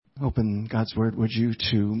Open God's Word, would you,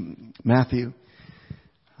 to Matthew,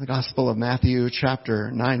 the Gospel of Matthew,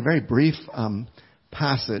 chapter 9. Very brief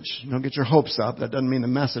passage. Don't get your hopes up. That doesn't mean the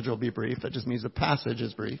message will be brief. That just means the passage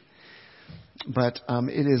is brief. But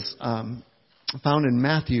it is found in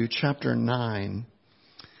Matthew, chapter 9,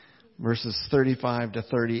 verses 35 to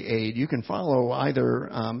 38. You can follow either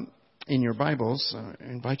in your Bibles. I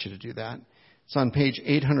invite you to do that. It's on page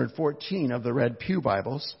 814 of the Red Pew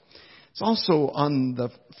Bibles. It's also on the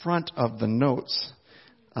front of the notes,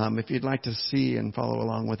 if you'd like to see and follow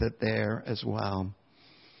along with it there as well.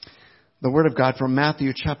 The Word of God from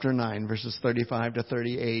Matthew chapter 9, verses 35 to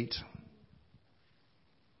 38.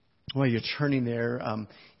 While you're turning there,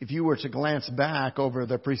 if you were to glance back over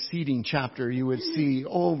the preceding chapter, you would see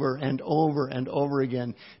over and over and over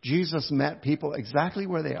again, Jesus met people exactly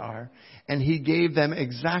where they are, and He gave them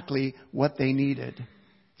exactly what they needed.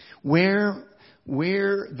 Where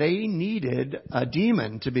they needed a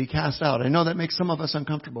demon to be cast out. I know that makes some of us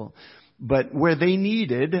uncomfortable. But where they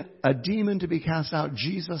needed a demon to be cast out,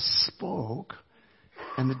 Jesus spoke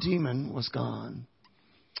and the demon was gone.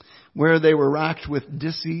 Where they were racked with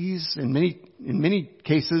disease, in many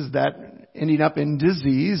cases that ending up in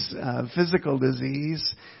disease, physical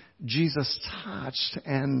disease, Jesus touched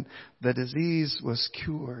and the disease was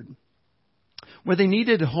cured. Where they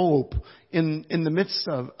needed hope in the midst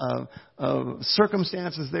of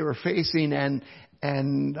circumstances they were facing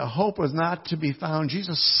and hope was not to be found,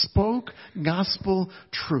 Jesus spoke gospel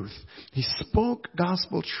truth. He spoke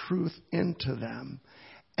gospel truth into them.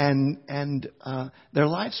 And their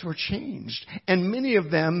lives were changed. And many of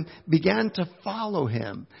them began to follow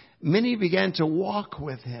Him. Many began to walk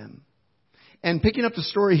with Him. And picking up the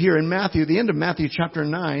story here in Matthew, the end of Matthew chapter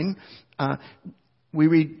 9, we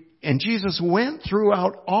read, "And Jesus went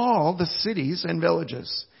throughout all the cities and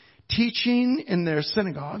villages, teaching in their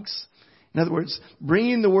synagogues." In other words,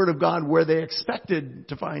 bringing the Word of God where they expected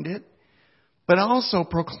to find it, but also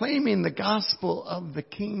proclaiming the gospel of the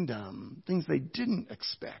kingdom, things they didn't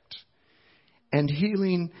expect, and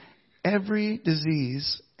healing every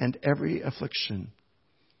disease and every affliction.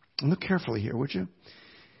 And look carefully here, would you?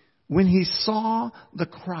 When He saw the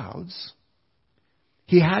crowds,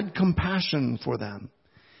 He had compassion for them,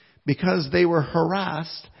 because they were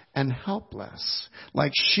harassed and helpless,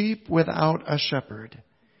 like sheep without a shepherd.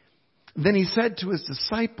 Then He said to His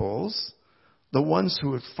disciples, the ones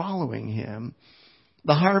who were following Him,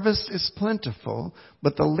 "The harvest is plentiful,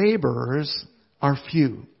 but the laborers are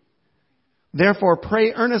few. Therefore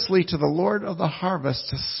pray earnestly to the Lord of the harvest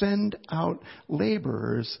to send out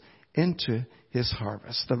laborers into His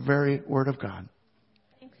harvest." The very Word of God.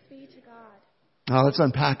 Now let's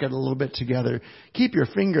unpack it a little bit together. Keep your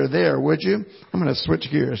finger there, would you? I'm going to switch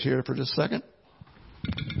gears here for just a second.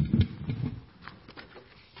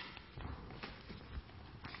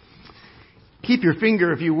 Keep your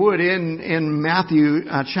finger, if you would, in Matthew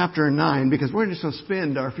chapter 9, because we're just going to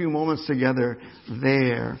spend our few moments together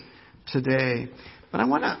there today. But I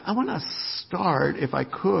want to start, if I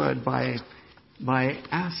could, by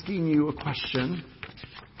asking you a question.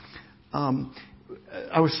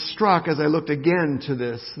 I was struck as I looked again to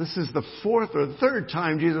this. This is the fourth or the third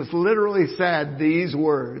time Jesus literally said these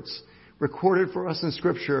words, recorded for us in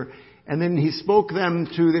Scripture, and then He spoke them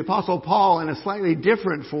to the Apostle Paul in a slightly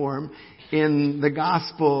different form in the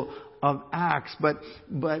Gospel of Acts. But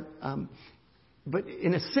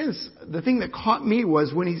in a sense, the thing that caught me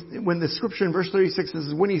was when the Scripture in verse 36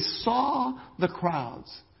 says, when He saw the crowds.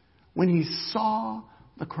 When He saw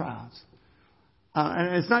the crowds.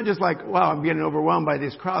 And it's not just like, wow, I'm getting overwhelmed by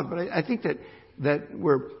these crowds, but I think that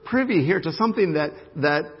we're privy here to something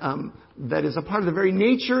that is a part of the very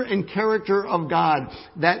nature and character of God.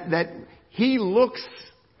 That He looks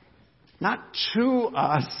not to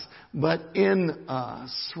us, but in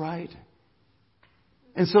us, right?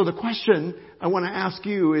 And so the question I want to ask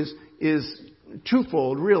you is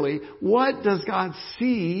twofold, really. What does God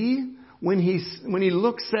see when He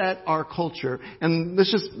looks at our culture? And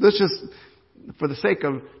let's just for the sake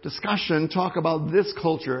of discussion, talk about this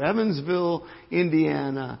culture. Evansville,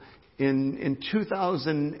 Indiana, in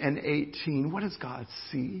 2018. What does God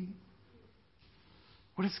see?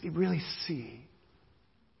 What does He really see?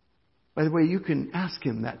 By the way, you can ask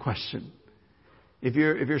Him that question. If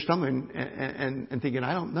you're stumbling and thinking,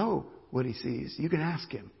 I don't know what He sees, you can ask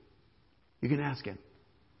Him. You can ask Him.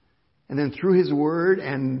 And then through His Word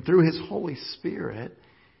and through His Holy Spirit,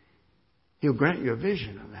 He'll grant you a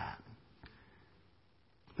vision of that.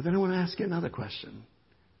 But then I want to ask you another question.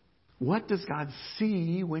 What does God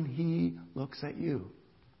see when He looks at you?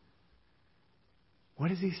 What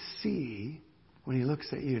does He see when He looks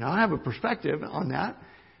at you? Now, I have a perspective on that.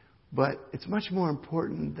 But it's much more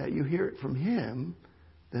important that you hear it from Him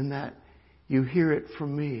than that you hear it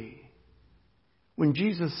from me. When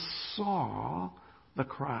Jesus saw the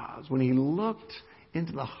crowds, when He looked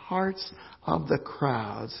into the hearts of the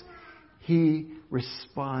crowds, He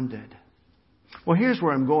responded. Well, here's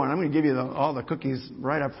where I'm going. I'm going to give you all the cookies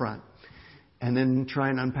right up front and then try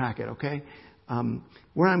and unpack it, okay?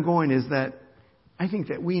 Where I'm going is that I think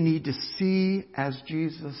that we need to see as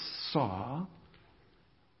Jesus saw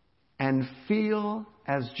and feel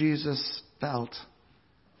as Jesus felt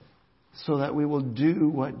so that we will do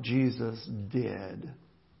what Jesus did.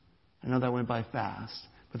 I know that went by fast,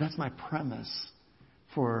 but that's my premise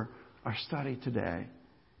for our study today.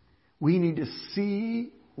 We need to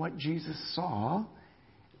see what Jesus saw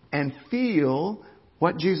and feel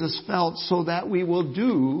what Jesus felt so that we will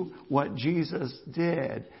do what Jesus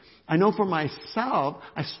did. I know for myself,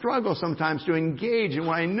 I struggle sometimes to engage in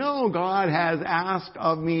what I know God has asked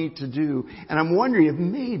of me to do. And I'm wondering if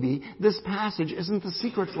maybe this passage isn't the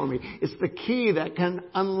secret for me. It's the key that can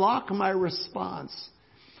unlock my response.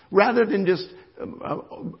 Rather than just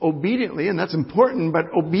obediently, and that's important, but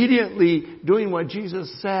obediently doing what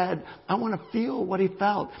Jesus said, I want to feel what He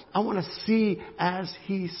felt. I want to see as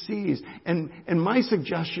He sees. And my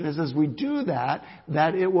suggestion is as we do that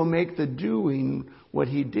it will make the doing what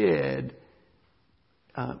He did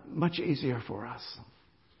much easier for us.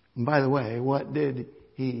 And by the way, what did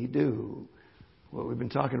He do? What we've been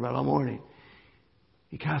talking about all morning.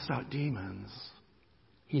 He cast out demons.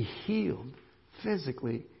 He healed,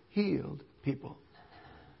 physically healed people.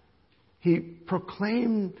 He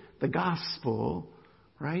proclaimed the gospel,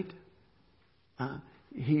 right?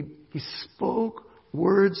 He spoke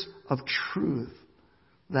words of truth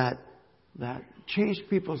that changed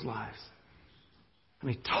people's lives. And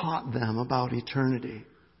He taught them about eternity.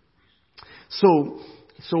 So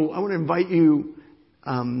I want to invite you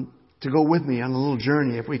to go with me on a little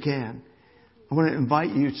journey if we can. I want to invite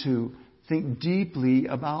you to think deeply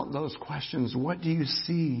about those questions. What do you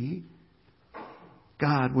see,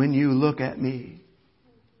 God, when you look at me?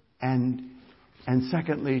 And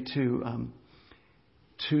secondly, to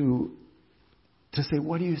say,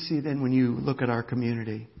 what do you see then when you look at our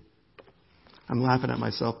community? I'm laughing at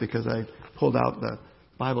myself because I pulled out the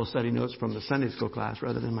Bible study notes from the Sunday school class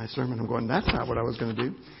rather than my sermon. I'm going, that's not what I was going to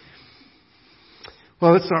do.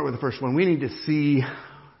 Well, let's start with the first one. We need to see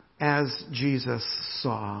as Jesus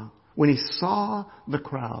saw. When He saw the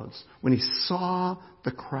crowds,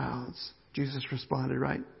 Jesus responded,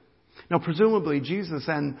 right? Now, presumably, Jesus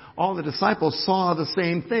and all the disciples saw the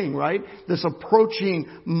same thing, right? This approaching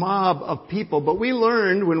mob of people. But we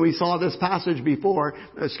learned when we saw this passage before,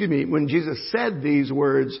 when Jesus said these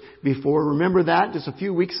words before, remember that just a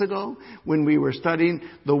few weeks ago when we were studying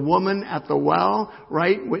the woman at the well,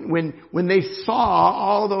 right? When they saw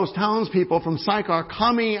all those townspeople from Sychar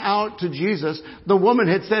coming out to Jesus, the woman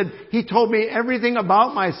had said, He told me everything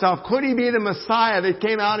about myself. Could He be the Messiah that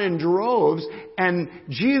came out in droves? And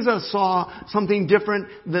Jesus saw something different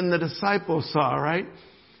than the disciples saw, right?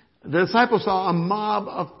 The disciples saw a mob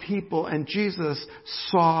of people, and Jesus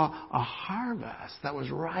saw a harvest that was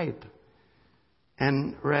ripe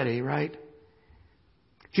and ready, right?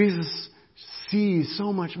 Jesus sees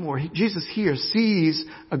so much more. Jesus here sees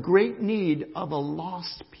a great need of a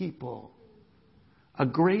lost people. A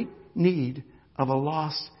great need of a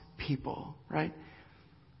lost people, right?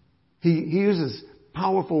 He uses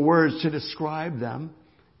powerful words to describe them.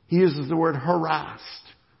 He uses the word harassed,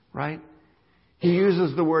 right? He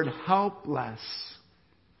uses the word helpless.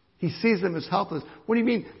 He sees them as helpless. What do you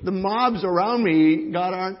mean? The mobs around me,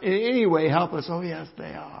 God, aren't in any way helpless. Oh, yes,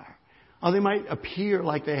 they are. Oh, they might appear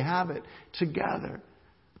like they have it together.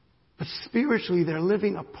 But spiritually, they're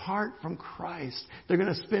living apart from Christ. They're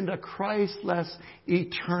going to spend a Christless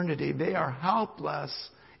eternity. They are helpless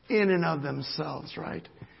in and of themselves, right?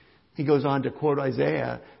 He goes on to quote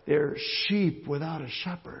Isaiah, they're sheep without a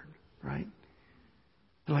shepherd, right?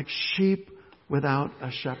 They're like sheep without a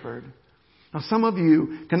shepherd. Now, some of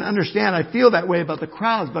you can understand, I feel that way about the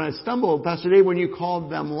crowds, but I stumbled, Pastor Dave, when you called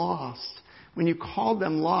them lost. When you called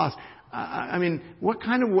them lost, I mean, what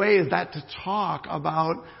kind of way is that to talk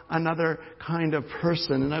about another kind of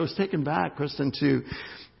person? And I was taken back, Kristen, to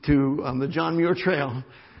the John Muir Trail.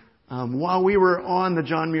 While we were on the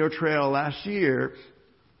John Muir Trail last year,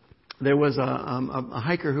 there was a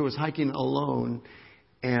hiker who was hiking alone,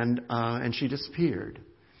 and she disappeared.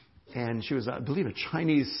 And she was, I believe, a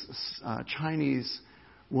Chinese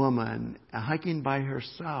woman hiking by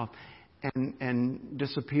herself. and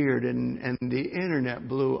disappeared, and the internet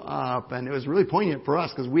blew up, and it was really poignant for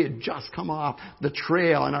us because we had just come off the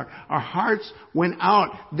trail, and our hearts went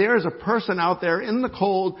out. There's a person out there in the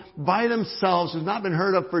cold by themselves who's not been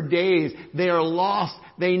heard of for days. They are lost.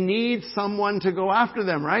 They need someone to go after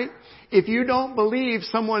them, right? If you don't believe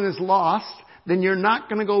someone is lost, then you're not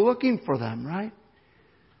going to go looking for them, right?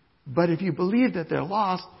 But if you believe that they're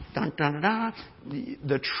lost, dun, dun, dun, dun,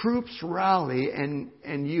 the troops rally and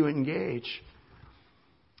you engage.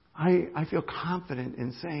 I feel confident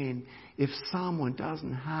in saying if someone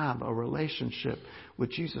doesn't have a relationship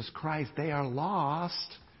with Jesus Christ, they are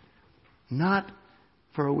lost. Not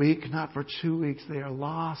for a week, not for 2 weeks. They are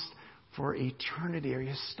lost for eternity. Are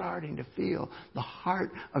you starting to feel the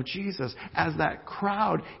heart of Jesus as that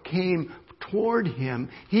crowd came toward him?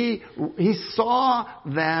 He saw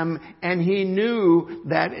them, and he knew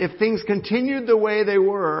that if things continued the way they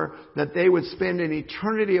were, that they would spend an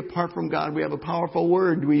eternity apart from God. We have a powerful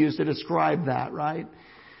word we use to describe that, right?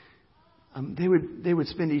 They would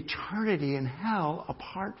spend eternity in hell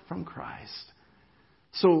apart from Christ.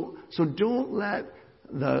 So don't let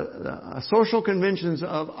the social conventions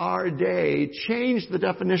of our day change the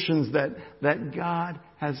definitions that God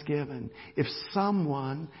has given. If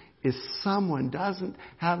someone doesn't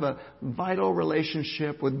have a vital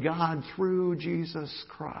relationship with God through Jesus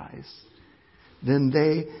Christ, then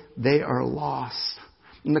they are lost.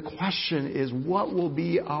 And the question is, what will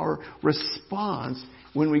be our response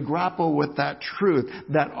when we grapple with that truth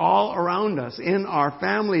that all around us, in our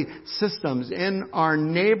family systems, in our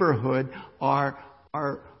neighborhood, are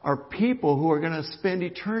people who are going to spend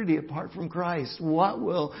eternity apart from Christ? What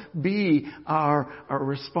will be our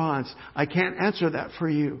response? I can't answer that for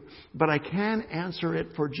you, but I can answer it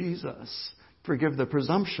for Jesus. Forgive the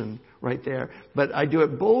presumption right there. But I do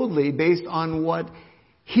it boldly based on what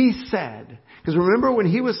He said. Because remember when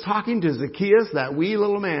He was talking to Zacchaeus, that wee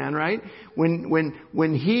little man, right?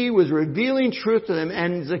 When He was revealing truth to them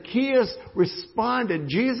and Zacchaeus responded,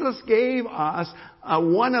 Jesus gave us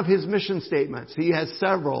one of His mission statements. He has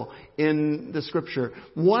several in the Scripture.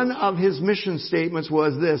 One of His mission statements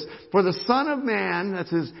was this: for the Son of Man,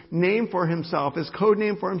 that's His name for Himself, His code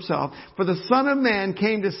name for Himself, for the Son of Man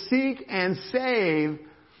came to seek and save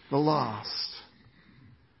the lost.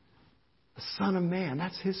 The Son of Man,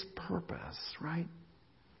 that's His purpose, right?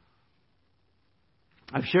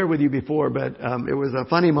 I've shared with you before, but it was a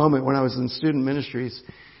funny moment when I was in student ministries.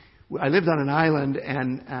 I lived on an island,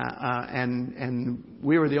 and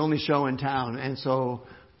we were the only show in town, and so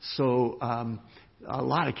a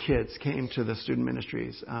lot of kids came to the student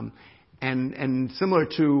ministries. And similar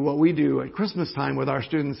to what we do at Christmas time with our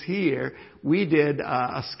students here, we did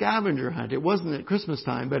a scavenger hunt. It wasn't at Christmas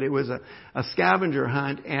time, but it was a scavenger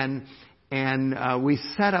hunt, and we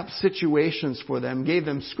set up situations for them, gave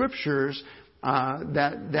them scriptures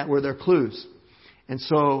that were their clues. And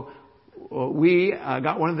so we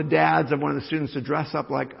got one of the dads of one of the students to dress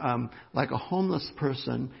up like a homeless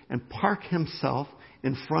person and park himself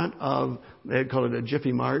in front of, they call it a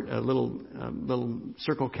Jiffy Mart, a little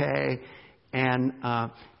Circle K, and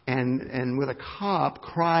with a cop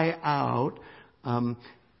cry out,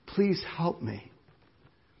 "Please help me."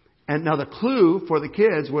 And now the clue for the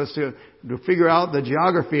kids was to figure out the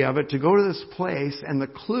geography of it, to go to this place, and the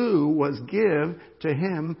clue was give to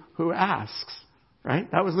him who asks. Right?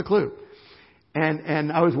 That was the clue.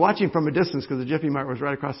 And I was watching from a distance because the Jiffy Mart was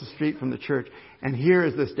right across the street from the church. And here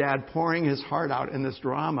is this dad pouring his heart out in this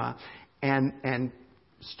drama. And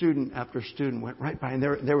student after student went right by. And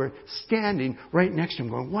they were standing right next to him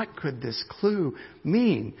going, what could this clue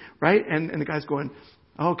mean? Right? And the guy's going,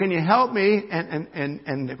 "Oh, can you help me?"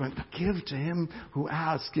 And they're going, "Give to him who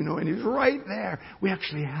asks," and he's right there. We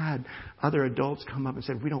actually had other adults come up and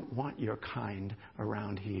said, "We don't want your kind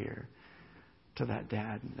around here," to that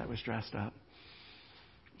dad that was dressed up.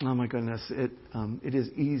 Oh my goodness, it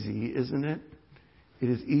is easy, isn't it? It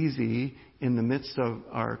is easy in the midst of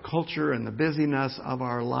our culture and the busyness of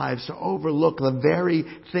our lives to overlook the very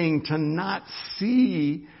thing, to not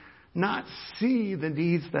see the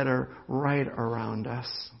needs that are right around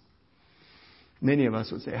us. Many of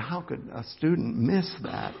us would say, how could a student miss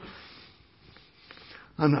that?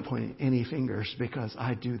 I'm not pointing any fingers because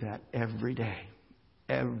I do that every day.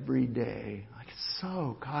 Every day. I get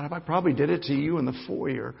so caught up. I probably did it to you in the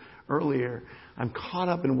foyer earlier. I'm caught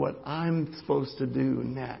up in what I'm supposed to do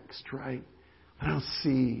next, right? I don't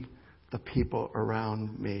see the people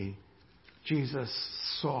around me. Jesus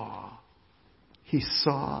saw. He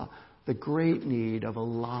saw the great need of a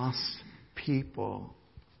lost people,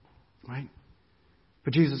 right?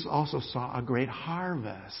 But Jesus also saw a great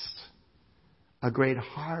harvest. A great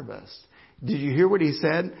harvest. Did you hear what He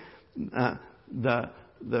said?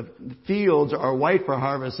 the fields are white for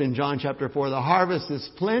harvest in John chapter 4. The harvest is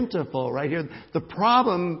plentiful right here. The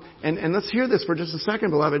problem, and let's hear this for just a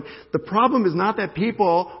second, beloved. The problem is not that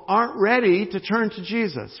people aren't ready to turn to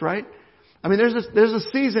Jesus, right? I mean, there's a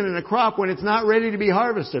season in a crop when it's not ready to be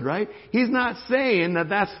harvested, right? He's not saying that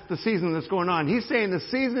that's the season that's going on. He's saying the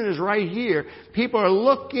season is right here. People are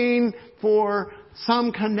looking for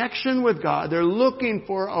some connection with God. They're looking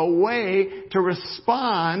for a way to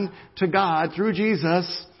respond to God through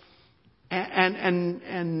Jesus.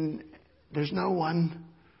 And there's no one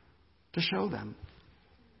to show them.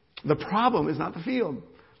 The problem is not the field.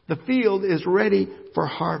 The field is ready for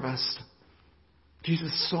harvest.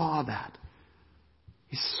 Jesus saw that.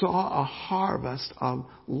 He saw a harvest of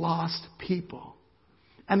lost people.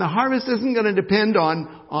 And the harvest isn't going to depend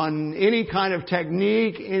on any kind of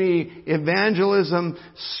technique, any evangelism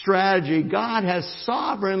strategy. God has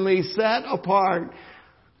sovereignly set apart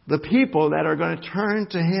the people that are going to turn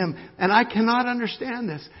to Him. And I cannot understand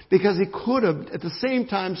this, because He could have at the same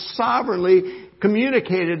time sovereignly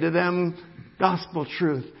communicated to them gospel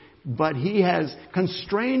truth. But He has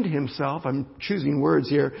constrained Himself, I'm choosing words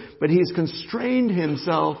here, but He's constrained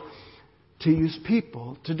Himself to use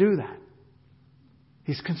people to do that.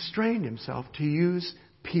 He's constrained Himself to use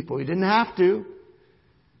people. He didn't have to,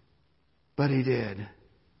 but He did.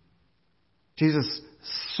 Jesus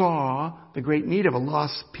saw the great need of a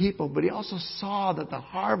lost people, but He also saw that the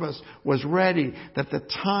harvest was ready, that the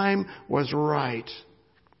time was right.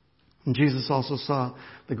 And Jesus also saw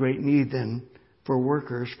the great need then for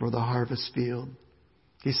workers for the harvest field.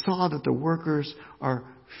 He saw that the workers are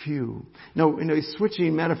few. No, he's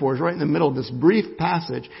switching metaphors right in the middle of this brief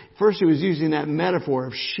passage. First, he was using that metaphor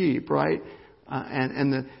of sheep, right?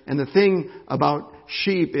 And the thing about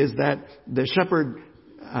sheep is that the shepherd,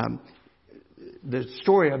 the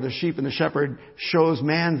story of the sheep and the shepherd shows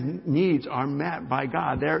man's needs are met by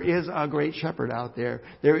God. There is a great shepherd out there.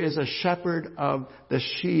 There is a shepherd of the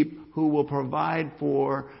sheep who will provide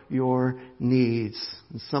for your needs.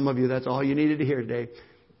 And some of you, that's all you needed to hear today.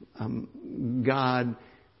 God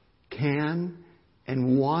can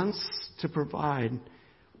and wants to provide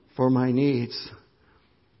for my needs.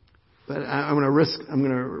 But I'm going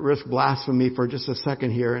to risk blasphemy for just a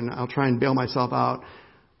second here, and I'll try and bail myself out.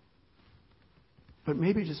 But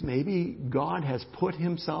maybe, just maybe, God has put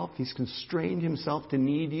Himself, He's constrained Himself to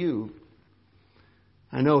need you.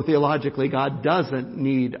 I know theologically God doesn't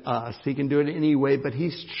need us. He can do it anyway, but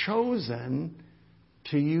He's chosen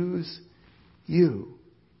to use you.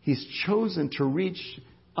 He's chosen to reach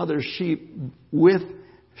other sheep with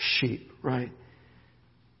sheep, right?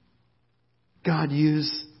 God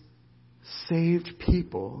used saved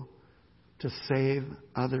people to save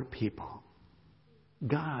other people.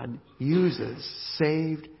 God uses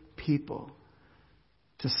saved people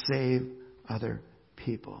to save other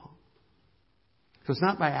people. So it's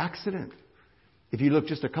not by accident. If you look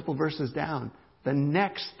just a couple verses down, the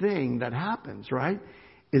next thing that happens, right,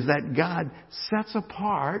 is that God sets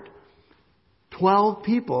apart 12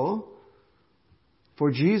 people for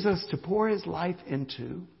Jesus to pour His life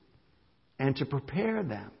into and to prepare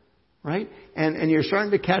them, right? And you're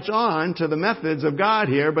starting to catch on to the methods of God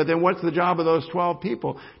here, but then what's the job of those 12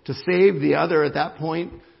 people? To save the other at that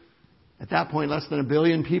point, less than 1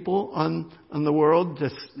 billion people on the world.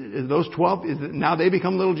 Those 12, now they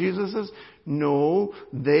become little Jesuses? No,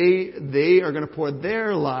 they are going to pour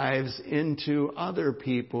their lives into other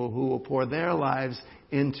people who will pour their lives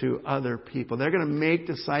into other people. They're going to make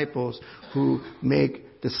disciples who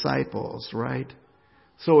make disciples, right?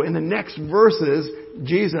 So in the next verses,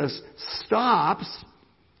 Jesus stops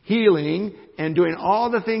healing and doing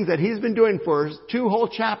all the things that He's been doing for 2 whole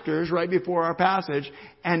chapters right before our passage,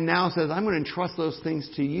 and now says, I'm going to entrust those things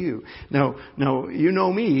to you. Now, you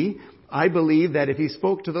know me. I believe that if He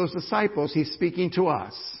spoke to those disciples, He's speaking to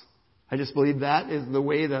us. I just believe that is the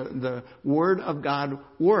way the Word of God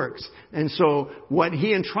works. And so what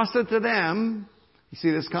He entrusted to them, you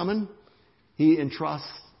see this coming? He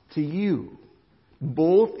entrusts to you.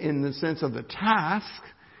 Both in the sense of the task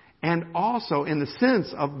and also in the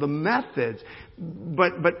sense of the methods.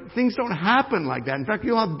 But things don't happen like that. In fact,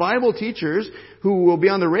 you'll have Bible teachers who will be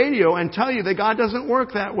on the radio and tell you that God doesn't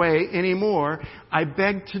work that way anymore. I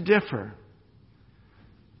beg to differ.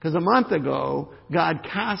 Because a month ago, God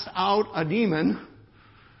cast out a demon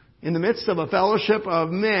in the midst of a fellowship of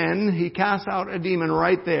men. He cast out a demon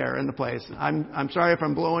right there in the place. I'm sorry if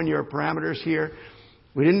I'm blowing your parameters here.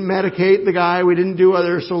 We didn't medicate the guy. We didn't do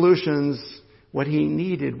other solutions. What he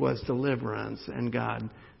needed was deliverance, and God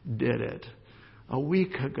did it. A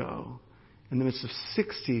week ago, in the midst of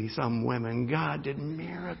 60-some women, God did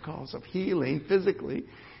miracles of healing physically.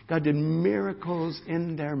 God did miracles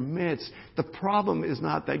in their midst. The problem is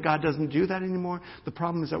not that God doesn't do that anymore. The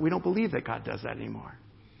problem is that we don't believe that God does that anymore.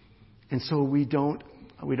 And so we don't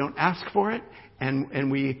ask for it,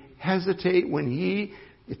 and we hesitate when He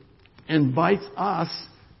invites us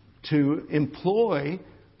to employ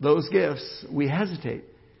those gifts. We hesitate.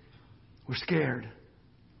 We're scared.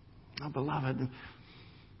 Oh, beloved,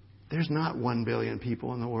 there's not 1 billion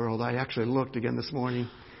people in the world. I actually looked again this morning.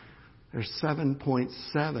 There's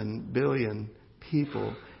 7.7 billion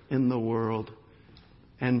people in the world.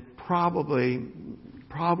 And probably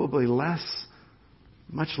less,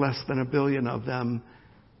 much less than 1 billion of them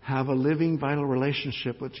have a living, vital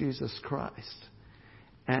relationship with Jesus Christ.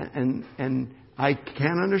 And I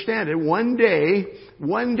can't understand it. One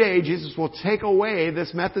day Jesus will take away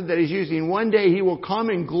this method that He's using. One day He will come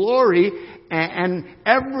in glory and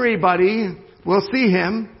everybody will see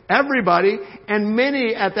Him. Everybody. And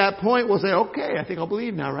many at that point will say, okay, I think I'll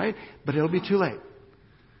believe now, right? But it'll be too late.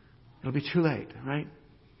 It'll be too late, right?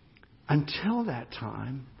 Until that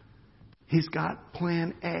time, He's got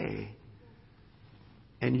plan A.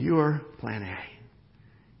 And you're plan A.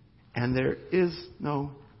 And there is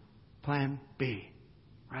no plan B,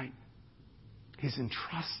 right? He's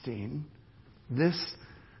entrusting this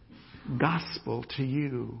gospel to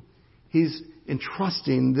you. He's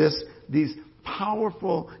entrusting these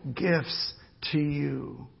powerful gifts to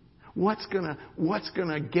you. What's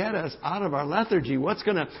gonna get us out of our lethargy? What's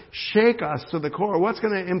gonna shake us to the core? What's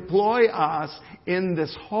gonna employ us in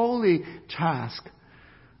this holy task?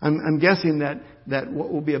 I'm guessing that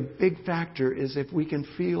what will be a big factor is if we can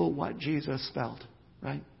feel what Jesus felt,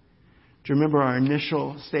 right? Do you remember our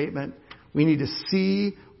initial statement? We need to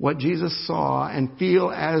see what Jesus saw and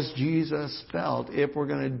feel as Jesus felt if we're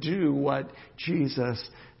going to do what Jesus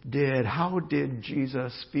did. How did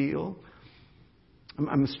Jesus feel?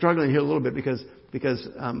 I'm struggling here a little bit because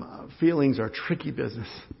feelings are tricky business.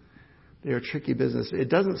 They are tricky business. It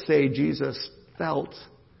doesn't say Jesus felt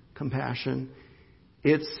compassion.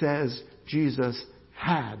 It says Jesus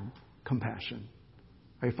had compassion.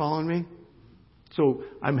 Are you following me? So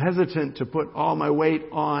I'm hesitant to put all my weight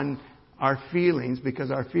on our feelings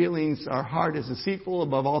because our feelings, our heart is deceitful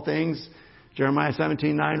above all things. Jeremiah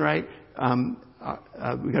 17:9, right?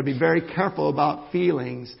 We've got to be very careful about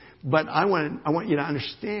feelings. But I want you to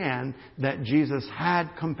understand that Jesus had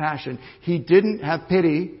compassion. He didn't have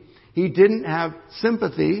pity. He didn't have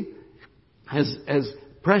sympathy. As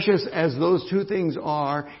precious as those two things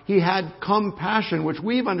are, He had compassion, which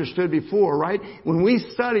we've understood before, right? When we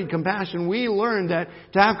studied compassion, we learned that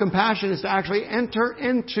to have compassion is to actually enter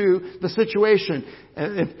into the situation.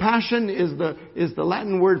 If passion is the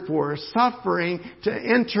Latin word for suffering, to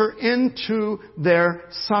enter into their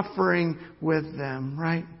suffering with them,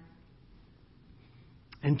 right?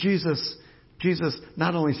 And Jesus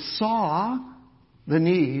not only saw the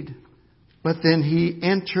need, but then He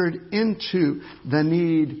entered into the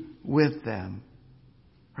need with them.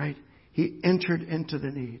 Right? He entered into the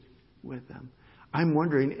need with them. I'm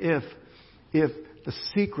wondering if the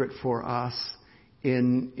secret for us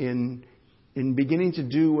in beginning to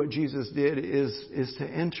do what Jesus did is to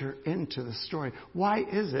enter into the story. Why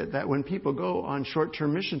is it that when people go on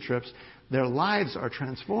short-term mission trips, their lives are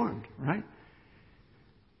transformed, right?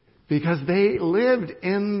 Because they lived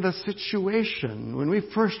in the situation. When we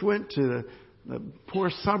first went to the poor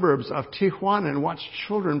suburbs of Tijuana and watched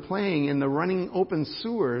children playing in the running open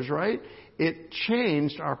sewers, right? It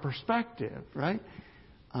changed our perspective, right?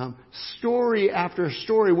 Story after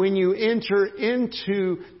story, when you enter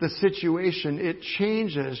into the situation, it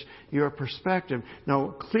changes your perspective.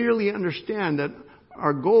 Now, clearly understand that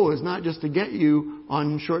our goal is not just to get you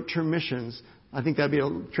on short-term missions. I think that'd be a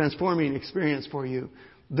transforming experience for you.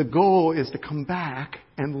 The goal is to come back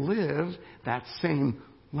and live that same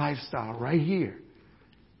lifestyle right here.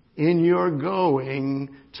 In your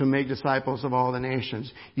going to make disciples of all the nations.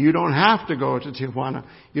 You don't have to go to Tijuana.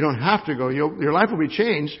 You don't have to go. Your life will be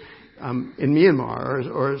changed in Myanmar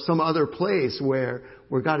or some other place where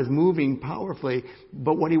God is moving powerfully.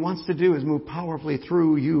 But what He wants to do is move powerfully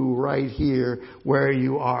through you right here where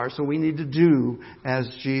you are. So we need to do as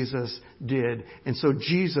Jesus did. And so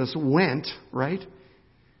Jesus went, right?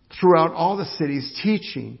 Throughout all the cities,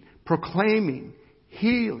 teaching, proclaiming,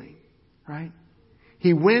 healing, right?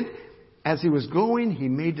 He went as He was going, He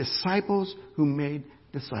made disciples who made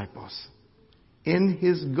disciples. In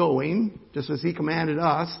His going, just as He commanded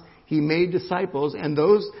us, He made disciples, and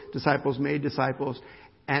those disciples made disciples.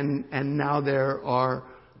 And now there are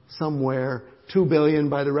somewhere 2 billion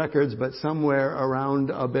by the records, but somewhere around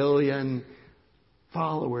 1 billion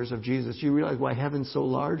followers of Jesus. You realize why heaven's so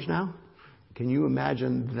large now? Can you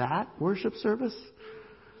imagine that worship service?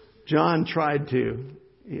 John tried to.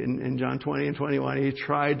 In John 20 and 21, he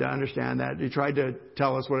tried to understand that. He tried to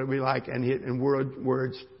tell us what it would be like, and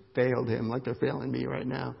words failed him, like they're failing me right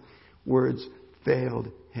now. Words failed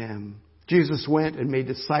him. Jesus went and made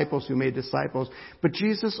disciples who made disciples. But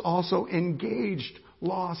Jesus also engaged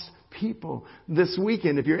lost people. This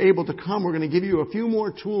weekend, if you're able to come, we're going to give you a few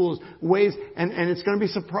more tools, ways, and it's going to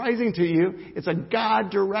be surprising to you. It's a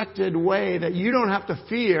God-directed way that you don't have to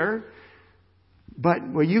fear, but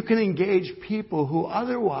where you can engage people who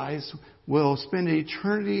otherwise will spend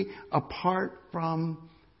eternity apart from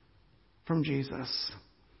Jesus.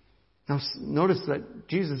 Now, notice that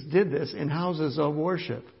Jesus did this in houses of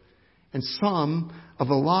worship. And some of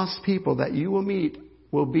the lost people that you will meet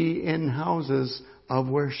will be in houses of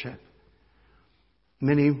worship.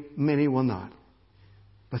 Many will not.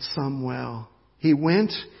 But some will. He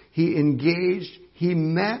went, he engaged, he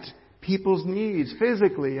met people's needs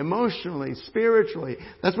physically, emotionally, spiritually.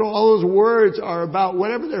 That's what all those words are about.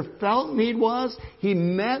 Whatever their felt need was, he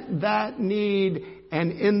met that need,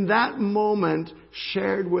 and in that moment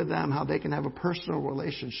shared with them how they can have a personal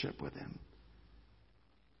relationship with him.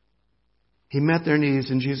 He met their needs,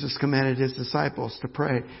 and Jesus commanded his disciples to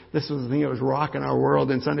pray. This was the thing that was rocking our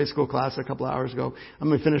world in Sunday school class a couple hours ago. I'm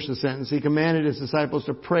going to finish the sentence. He commanded his disciples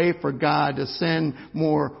to pray for God to send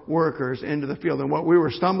more workers into the field. And what we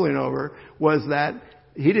were stumbling over was that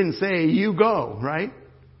he didn't say, you go, right?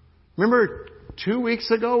 Remember 2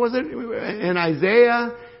 weeks ago, was it? In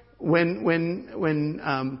Isaiah, when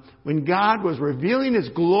God was revealing his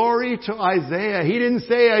glory to Isaiah, he didn't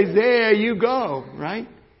say, Isaiah, you go, right?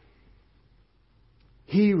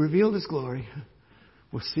 He revealed his glory.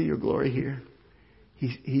 We'll see your glory here.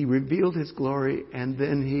 He revealed his glory, and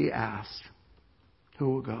then he asked, who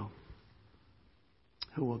will go?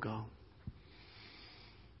 Who will go?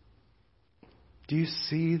 Do you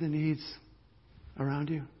see the needs around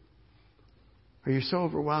you? Are you so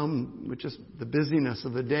overwhelmed with just the busyness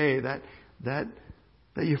of the day that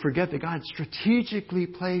you forget that God strategically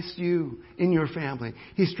placed you in your family?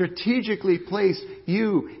 He strategically placed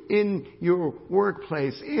you in your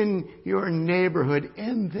workplace, in your neighborhood,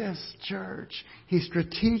 in this church. He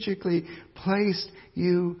strategically placed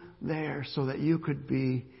you there so that you could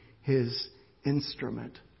be his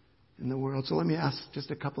instrument in the world. So let me ask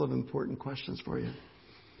just a couple of important questions for you.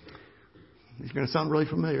 These are going to sound really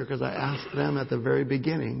familiar because I asked them at the very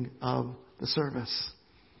beginning of the service.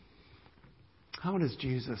 How does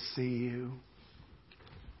Jesus see you?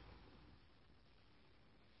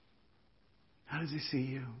 How does he see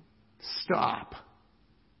you? Stop.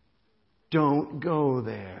 Don't go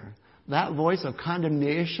there. That voice of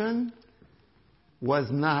condemnation was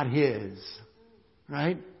not his.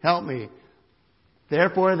 Right? Help me.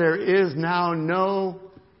 Therefore, there is now no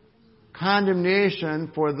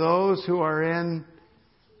condemnation for those who are in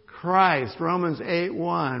Christ. Romans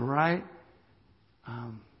 8:1, right?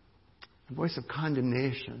 The voice of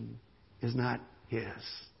condemnation is not his.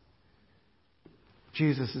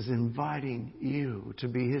 Jesus is inviting you to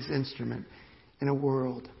be his instrument in a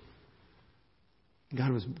world.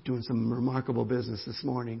 God was doing some remarkable business this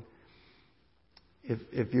morning.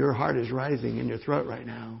 If your heart is rising in your throat right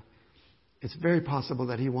now, it's very possible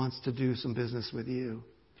that he wants to do some business with you.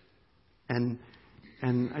 And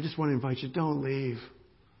I just want to invite you, don't leave.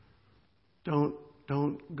 Don't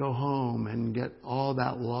go home and get all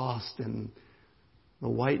that lost in the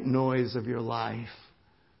white noise of your life.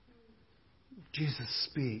 Jesus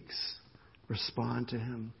speaks. Respond to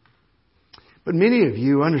him. But many of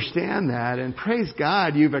you understand that, and praise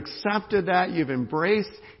God, you've accepted that, you've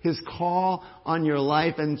embraced his call on your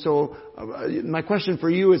life. And so my question for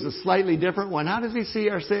you is a slightly different one. How does he see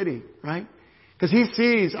our city, right? Because he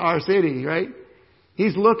sees our city, right?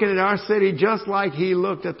 He's looking at our city just like he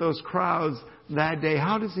looked at those crowds that day.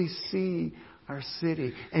 How does he see our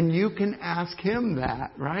city? And you can ask him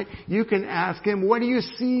that, right? You can ask him, what do you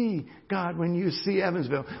see, God, when you see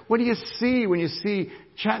Evansville? What do you see when you see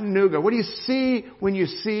Chattanooga? What do you see when you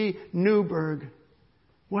see Newburgh?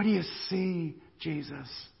 What do you see, Jesus?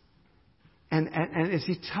 And as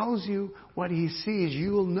he tells you what he sees,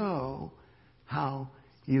 you'll know how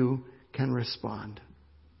you can respond.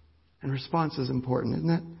 And response is important, isn't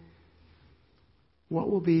it? What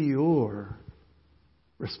will be your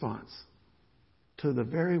response to the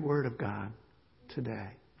very Word of God today?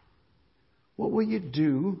 What will you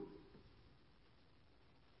do?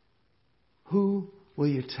 Who will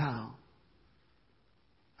you tell?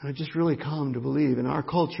 And I just really come to believe, in our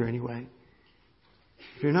culture anyway,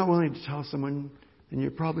 if you're not willing to tell someone, then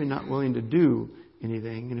you're probably not willing to do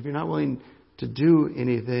anything. And if you're not willing to do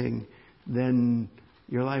anything, then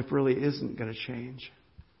your life really isn't going to change.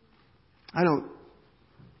 I don't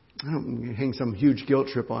hang some huge guilt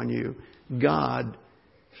trip on you. God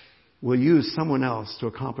will use someone else to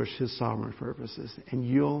accomplish His sovereign purposes, and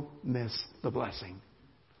you'll miss the blessing.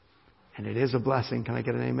 And it is a blessing. Can I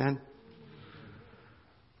get an amen?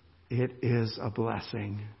 It is a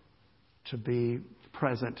blessing to be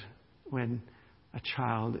present when a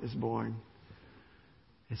child is born.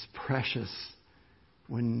 It's precious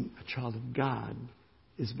when a child of God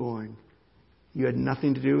is born. You had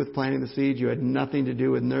nothing to do with planting the seed. You had nothing to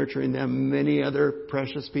do with nurturing them. Many other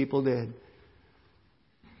precious people did.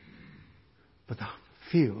 But the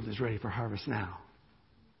field is ready for harvest now.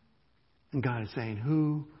 And God is saying,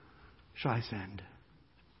 who shall I send?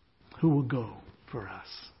 Who will go for us?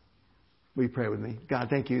 Will you pray with me? God,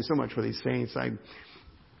 thank you so much for these saints.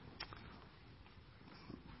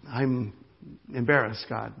 I'm embarrassed,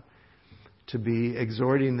 God, to be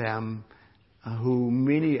exhorting them, who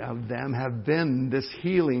many of them have been this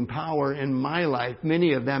healing power in my life.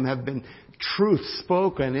 Many of them have been truth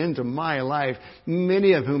spoken into my life.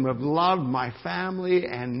 Many of whom have loved my family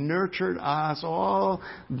and nurtured us all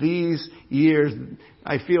these years.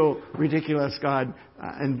 I feel ridiculous, God,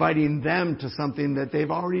 inviting them to something that they've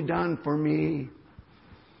already done for me.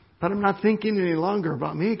 But I'm not thinking any longer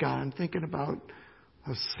about me, God. I'm thinking about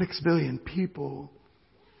those 6 billion people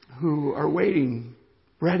who are waiting,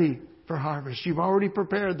 ready for harvest. You've already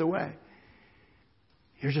prepared the way.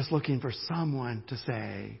 You're just looking for someone to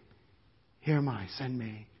say, here am I, send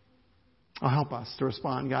me. Oh, help us to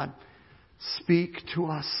respond, God. Speak to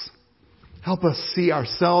us. Help us see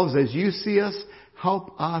ourselves as you see us.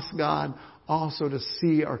 Help us, God, also to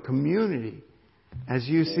see our community as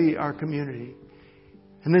you see our community.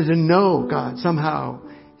 And then to know, God, somehow,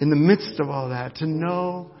 in the midst of all that, to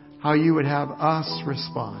know how you would have us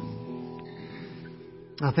respond.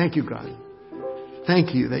 Now, thank you, God.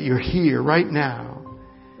 Thank you that you're here right now,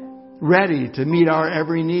 ready to meet our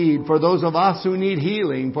every need. For those of us who need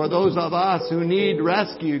healing, for those of us who need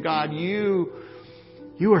rescue, God, you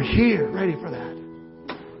are here, ready for that.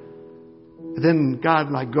 But then,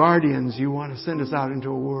 God, like guardians, you want to send us out into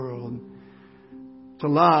a world to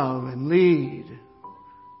love and lead,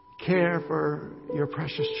 care for your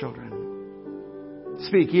precious children.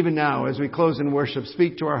 Speak even now as we close in worship.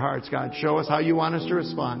 Speak to our hearts, God. Show us how you want us to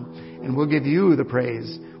respond. And we'll give you the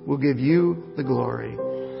praise. We'll give you the glory.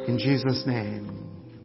 In Jesus' name.